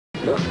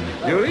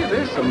Julie,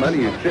 there's somebody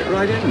you fit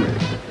right in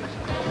with.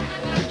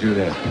 Who's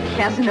Juliet?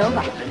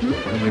 Casanova.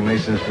 Henry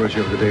Mason's brought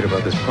you up to date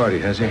about this party,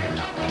 has he?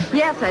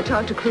 Yes, I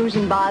talked to Cruz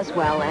and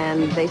Boswell,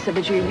 and they said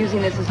that you're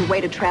using this as a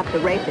way to trap the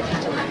rapist.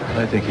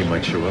 I think he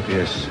might show up,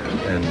 yes.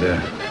 And,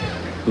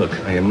 look,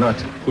 I am not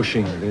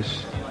pushing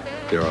this.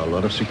 There are a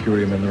lot of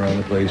security men around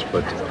the place,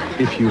 but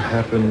if you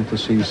happen to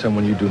see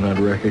someone you do not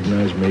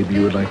recognize, maybe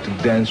you would like to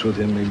dance with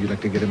him, maybe you'd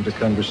like to get him to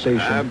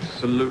conversation.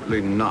 Absolutely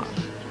not.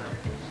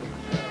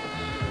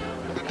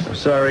 I'm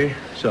sorry,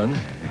 son.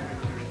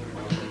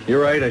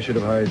 You're right, I should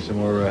have hired some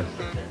more,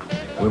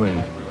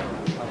 women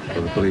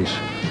for the police.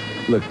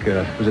 Look,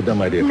 it was a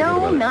dumb idea.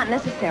 No, not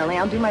necessarily.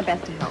 I'll do my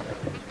best to help.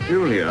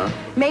 Julia.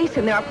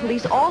 Mason, there are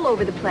police all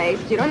over the place.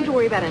 You don't have to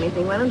worry about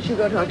anything. Why don't you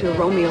go talk to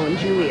Romeo and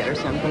Juliet or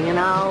something, and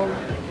I'll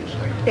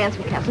dance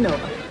with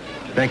Casanova.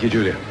 Thank you,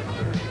 Julia.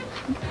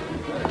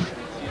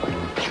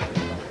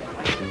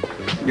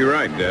 You're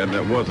right, Dad.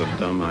 That was a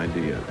dumb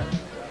idea.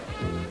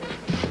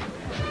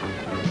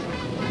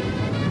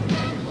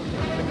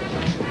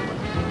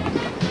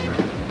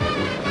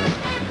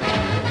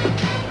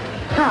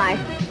 Hi.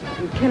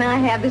 Can I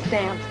have this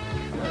dance?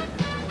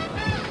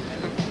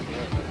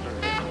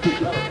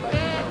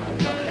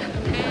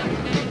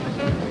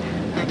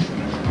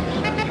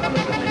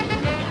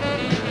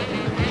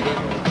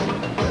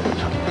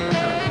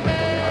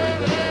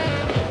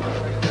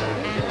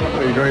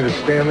 Are you going to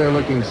stand there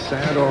looking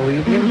sad all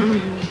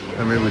evening?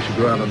 Or maybe we should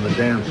go out on the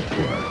dance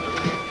floor.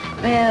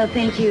 Well,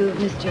 thank you,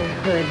 Mr.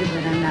 Hood,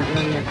 but I'm not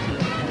really up to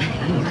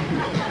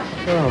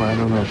it. Well, I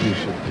don't know if you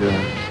should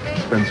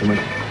spend some...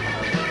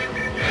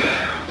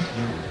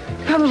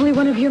 Probably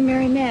one of your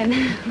merry men.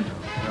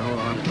 No,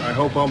 I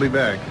hope I'll be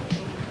back.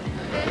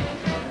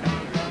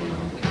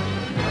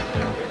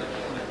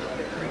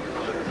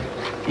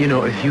 You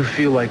know, if you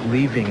feel like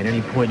leaving at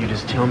any point, you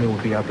just tell me.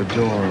 We'll be out the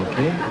door,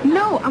 okay?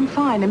 No, I'm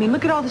fine. I mean,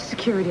 look at all the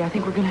security. I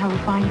think we're going to have a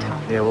fine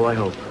time. Yeah, well, I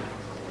hope.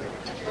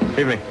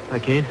 Evening. Hi,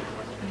 Kane.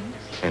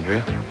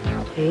 Andrea?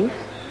 Hey?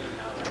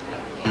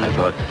 I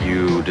thought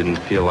you didn't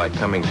feel like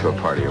coming to a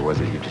party, or was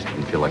it you just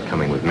didn't feel like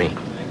coming with me?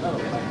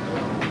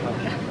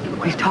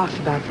 We've talked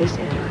about this,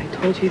 and I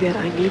told you that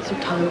I need some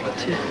time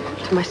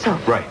to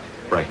myself. Right.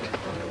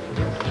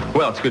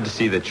 Well, it's good to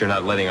see that you're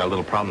not letting our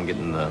little problem get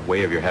in the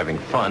way of your having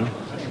fun.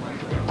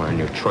 Or in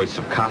your choice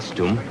of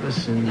costume.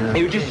 Listen, Hey,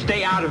 you just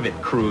stay out of it,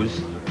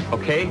 Cruz,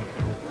 okay?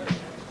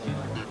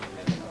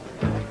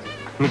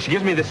 I mean, she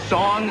gives me this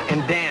song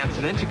and dance,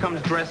 and then she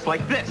comes dressed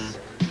like this.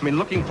 I mean,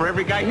 looking for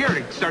every guy here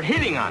to start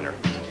hitting on her.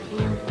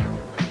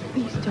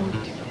 Please don't do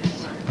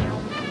this.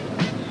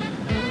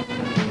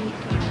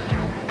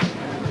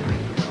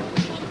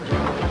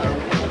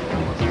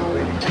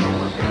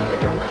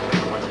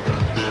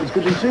 It's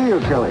good to see you,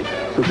 Kelly.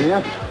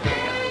 Sophia.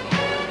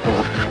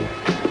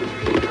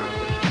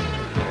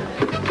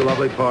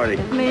 Lovely party.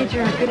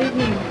 Major, good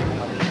evening.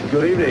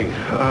 Good evening.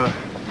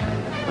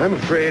 I'm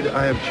afraid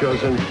I have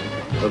chosen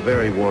a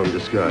very warm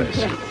disguise.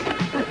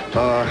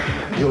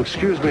 Yes. You'll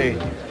excuse me.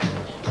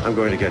 I'm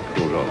going to get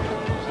cooled off.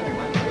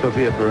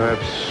 Sophia,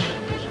 perhaps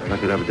I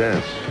could have a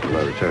dance when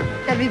I return.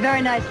 That'd be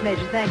very nice,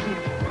 Major. Thank you.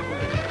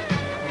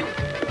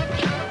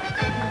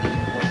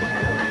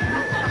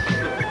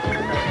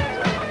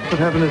 What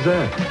happened is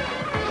that?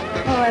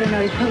 Oh, I don't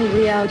know. He's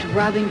probably out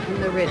robbing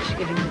from the rich,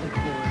 giving to the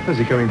poor. Is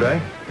he coming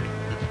back?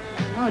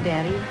 Oh,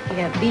 Daddy, he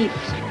got beat.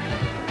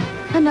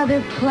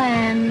 Another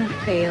plan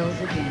fails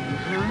again,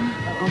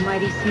 huh?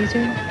 Almighty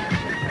Caesar?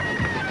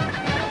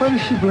 Why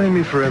does she blame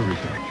me for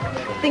everything?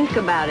 Think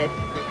about it.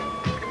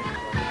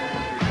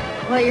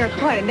 Well, you're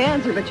quite a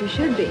dancer, but you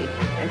should be.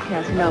 As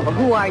Casanova,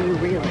 who are you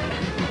really?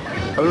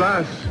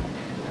 Alas,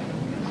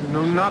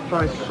 no, not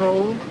thy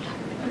soul.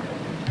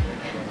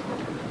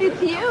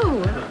 It's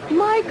you,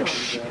 Michael.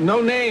 Shh,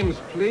 no names,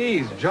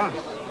 please, just.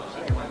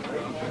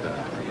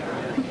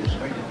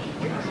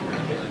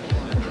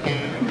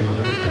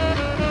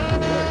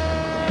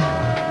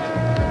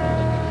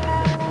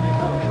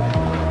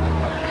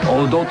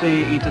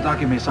 Odote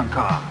itatake me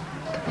sanka.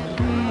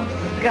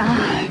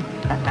 God.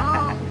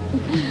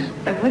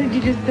 What did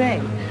you just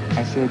say?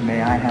 I said,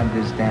 may I have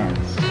this dance?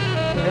 Is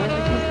that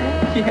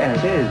what you said? Yeah,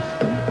 it is.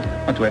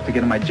 What, do I have to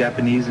get in my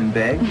Japanese and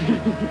beg?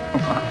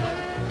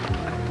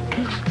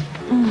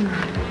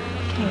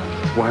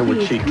 Why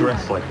would she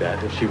dress like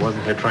that if she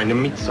wasn't there trying to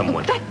meet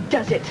someone? That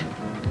does it.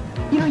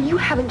 You know, you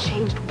haven't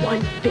changed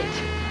one bit.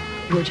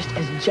 You're just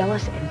as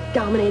jealous and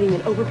dominating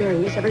and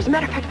overbearing as ever. As a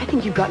matter of fact, I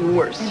think you've gotten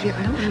worse. Andrea,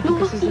 I don't think No,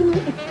 this is...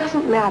 it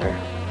doesn't matter.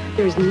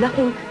 There is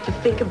nothing to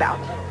think about.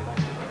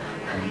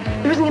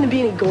 There isn't going to be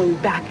any going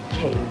back,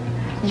 Kane.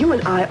 You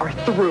and I are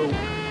through.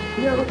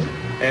 You know,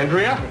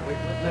 Andrea?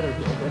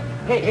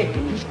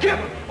 Hey, skip!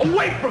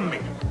 Away from me!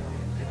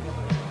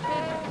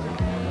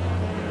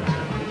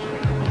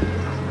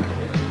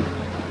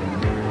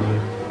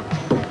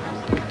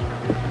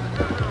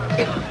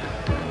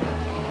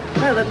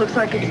 well, it looks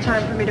like it's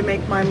time for me to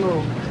make my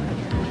move.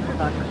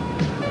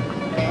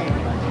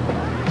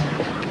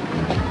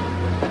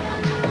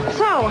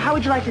 So, how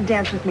would you like to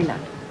dance with me now?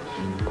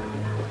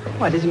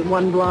 What, isn't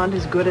one blonde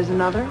as good as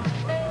another?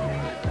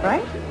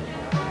 right?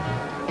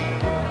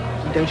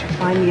 Don't you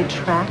find me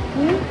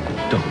attractive?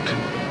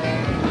 Don't.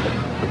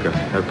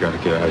 I've got to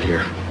get out of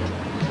here.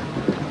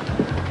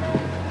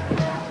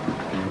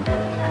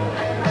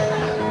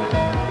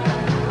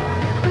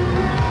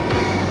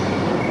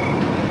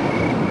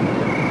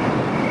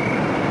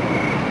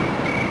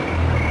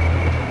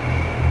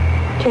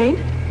 Kane?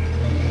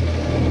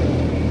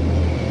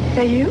 Is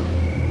that you?